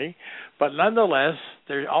 certainly, but nonetheless,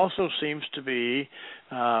 there also seems to be,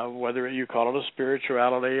 whether you call it a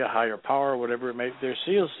spirituality, a higher power, whatever it may be, there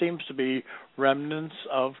still seems to be remnants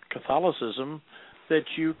of Catholicism that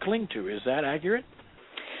you cling to. Is that accurate?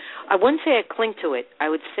 I wouldn't say I cling to it. I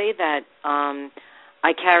would say that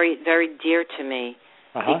I carry it very dear to me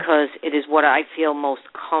because it is what I feel most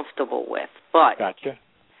comfortable with. But gotcha.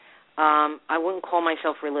 I wouldn't call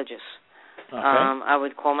myself religious. Okay. I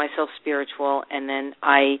would call myself spiritual, and then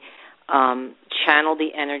I channel the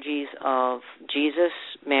energies of Jesus,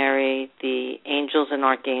 Mary, the angels and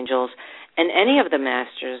archangels, and any of the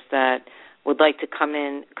masters that would like to come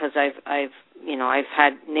in, because I've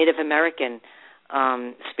had Native American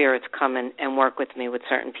spirits come in and work with me with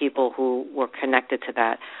certain people who were connected to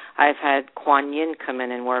that. I've had Kuan Yin come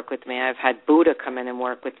in and work with me. I've had Buddha come in and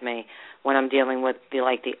work with me when I'm dealing with the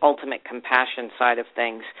ultimate compassion side of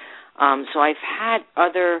things. So I've had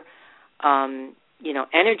other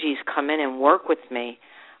energies come in and work with me.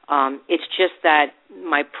 It's just that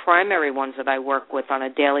my primary ones that I work with on a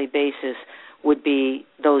daily basis would be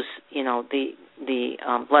those, the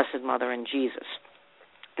Blessed Mother and Jesus.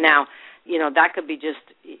 Now, that could be just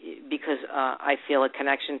because I feel a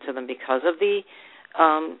connection to them because of the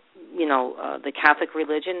Catholic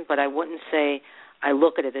religion, but I wouldn't say I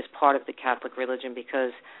look at it as part of the Catholic religion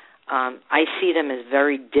because I see them as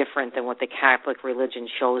very different than what the Catholic religion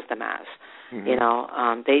shows them as.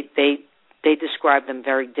 They describe them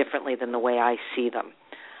very differently than the way I see them.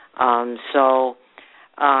 So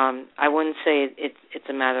I wouldn't say it's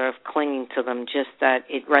a matter of clinging to them, just that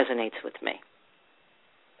it resonates with me.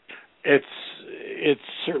 It's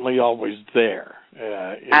certainly always there.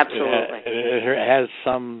 Absolutely. It has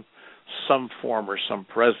some form or some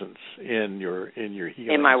presence in your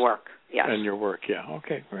healing. In my work, yes. In your work, yeah.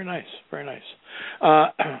 Okay, very nice, very nice.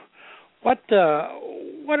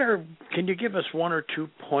 Can you give us one or two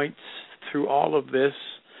points through all of this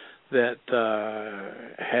that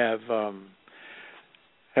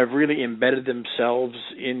have really embedded themselves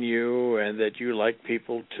in you and that you like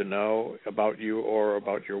people to know about you or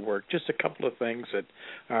about your work? Just a couple of things that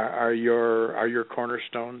are your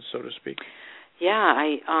cornerstones, so to speak. Yeah,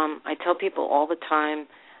 I tell people all the time,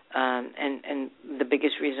 and the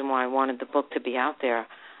biggest reason why I wanted the book to be out there,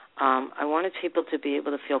 I wanted people to be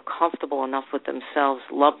able to feel comfortable enough with themselves,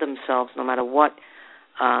 love themselves, no matter what,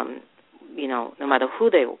 no matter who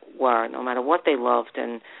they were, no matter what they loved,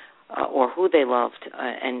 and or who they loved,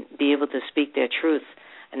 and be able to speak their truth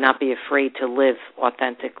and not be afraid to live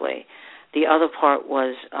authentically. The other part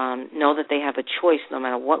was know that they have a choice no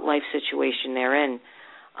matter what life situation they're in,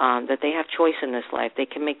 that they have choice in this life. They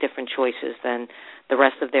can make different choices than the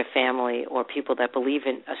rest of their family or people that believe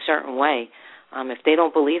in a certain way. If they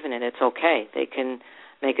don't believe in it, it's okay. They can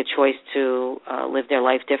make a choice to live their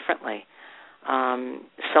life differently.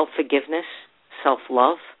 Self-forgiveness,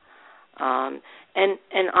 self-love,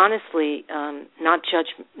 and honestly, not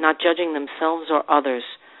judging themselves or others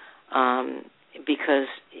because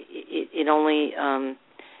it only,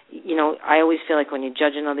 I always feel like when you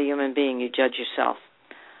judge another human being, you judge yourself.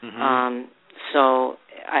 Mm-hmm. So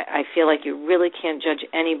I feel like you really can't judge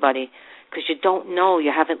anybody because you don't know,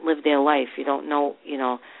 you haven't lived their life, you don't know,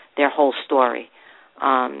 their whole story.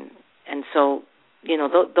 And so,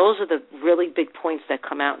 those are the really big points that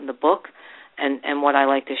come out in the book, and what I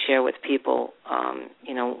like to share with people,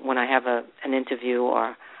 when I have an interview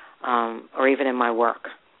or even in my work.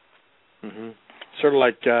 Mm-hmm. Sort of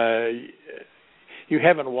like you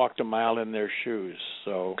haven't walked a mile in their shoes,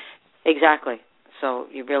 so. Exactly. So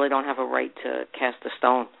you really don't have a right to cast a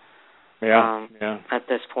stone. Yeah. At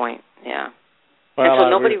this point, yeah. Well, and so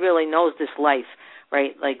nobody really knows this life,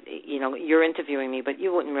 right? Like, you're interviewing me, but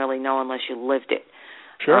you wouldn't really know unless you lived it.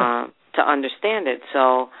 Sure. To understand it.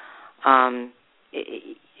 So, and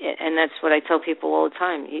that's what I tell people all the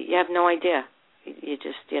time. You have no idea. You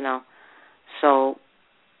just, so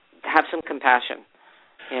have some compassion,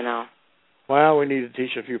 Well, we need to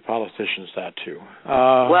teach a few politicians that, too.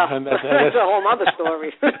 That's a whole other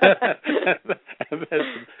story.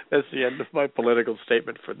 That's the end of my political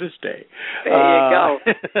statement for this day. There you go.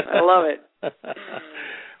 I love it.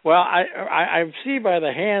 Well, I see by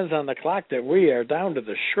the hands on the clock that we are down to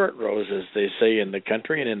the short rows, as they say in the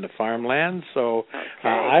country and in the farmland. So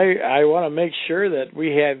okay. I want to make sure that we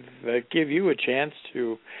give you a chance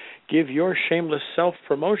to give your shameless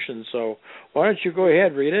self-promotion. So why don't you go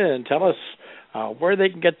ahead, Rita, and tell us where they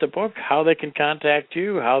can get the book, how they can contact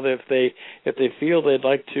you, how if they feel they'd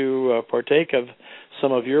like to partake of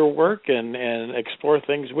some of your work and explore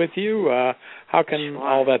things with you, how can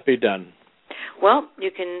all that be done? Well,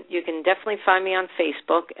 you can definitely find me on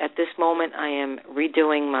Facebook. At this moment, I am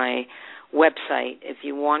redoing my website. If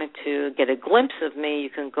you wanted to get a glimpse of me, you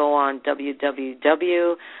can go on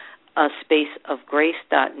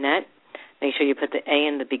www.spaceofgrace.net. Make sure you put the A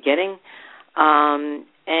in the beginning.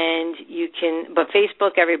 And you can, but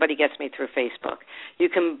Facebook, everybody gets me through Facebook. You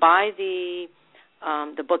can buy the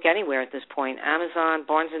book anywhere at this point. Amazon,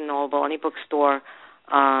 Barnes & Noble, any bookstore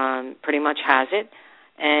pretty much has it.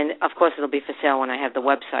 And, of course, it'll be for sale when I have the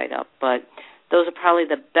website up. But those are probably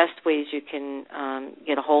the best ways you can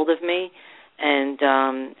get a hold of me and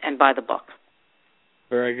buy the book.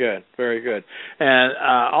 Very good, very good. And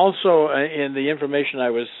also in the information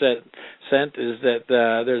I was sent is that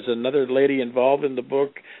there's another lady involved in the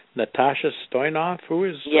book, Natasha Stoynoff, who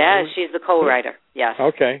is... Yeah, she's the co-writer, yes.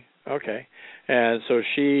 Okay. And so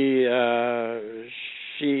she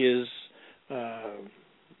is...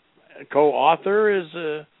 co-author is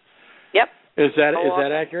Yep. Is that co-author. Is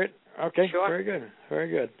that accurate? Okay. Sure. Very good.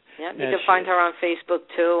 Yep. You can find her on Facebook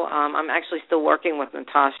too. I'm actually still working with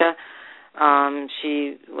Natasha.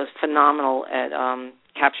 She was phenomenal at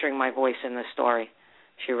capturing my voice in this story.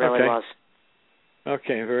 She really was.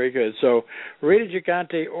 Okay, very good. So Rita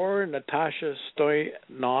Gigante or Natasha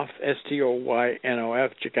Stoynoff,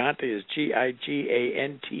 Stoynoff. Gigante is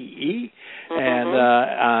Gigante, and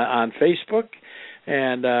on Facebook.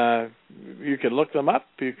 And you can look them up.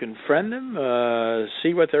 You can friend them,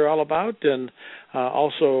 see what they're all about, and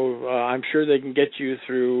also I'm sure they can get you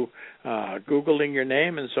through Googling your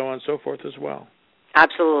name and so on and so forth as well.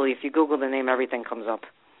 Absolutely. If you Google the name, everything comes up.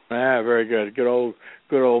 Very good. Good old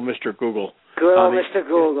Mr. Google. Good old Mr.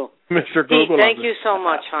 Google. Mr. Google. Pete, thank you so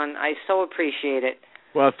much, hon. I so appreciate it.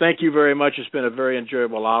 Well, thank you very much. It's been a very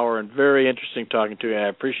enjoyable hour and very interesting talking to you. I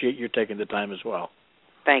appreciate you taking the time as well.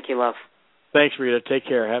 Thank you, love. Thanks, Rita. Take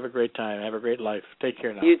care. Have a great time. Have a great life. Take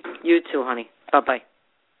care now. You too, honey. Bye-bye.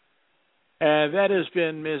 And that has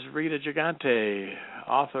been Ms. Rita Gigante,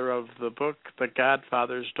 author of the book, The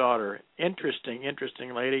Godfather's Daughter. Interesting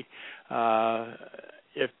lady.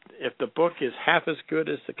 If the book is half as good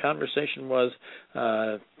as the conversation was,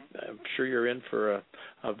 I'm sure you're in for a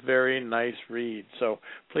very nice read. So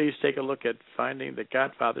please take a look at Finding the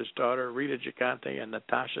Godfather's Daughter. Rita Gigante and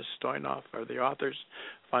Natasha Stoynoff are the authors.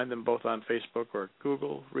 Find them both on Facebook or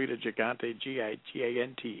Google, Rita Gigante,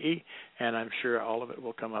 Gigante, and I'm sure all of it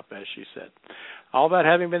will come up as she said. All that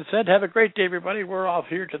having been said, have a great day, everybody. We're off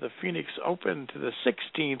here to the Phoenix Open, to the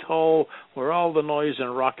 16th hole, where all the noise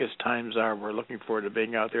and raucous times are. We're looking forward to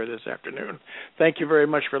being out there this afternoon. Thank you very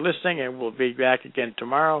much for listening, and we'll be back again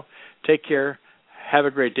tomorrow. Take care. Have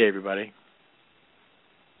a great day, everybody.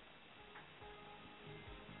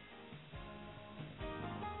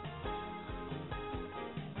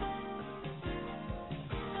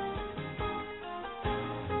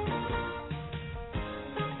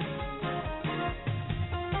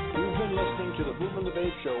 To the Boom and the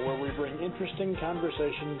Babe Show, where we bring interesting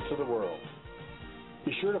conversation to the world.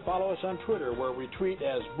 Be sure to follow us on Twitter, where we tweet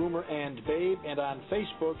as Boomer and Babe, and on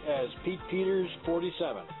Facebook as Pete Peters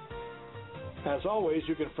 47. As always,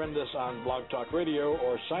 you can friend us on Blog Talk Radio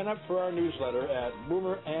or sign up for our newsletter at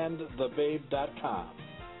boomerandthebabe.com.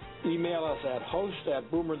 Email us at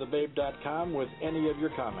host@boomerandthebabe.com with any of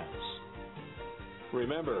your comments.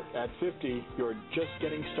 Remember, at 50, you're just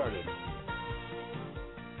getting started.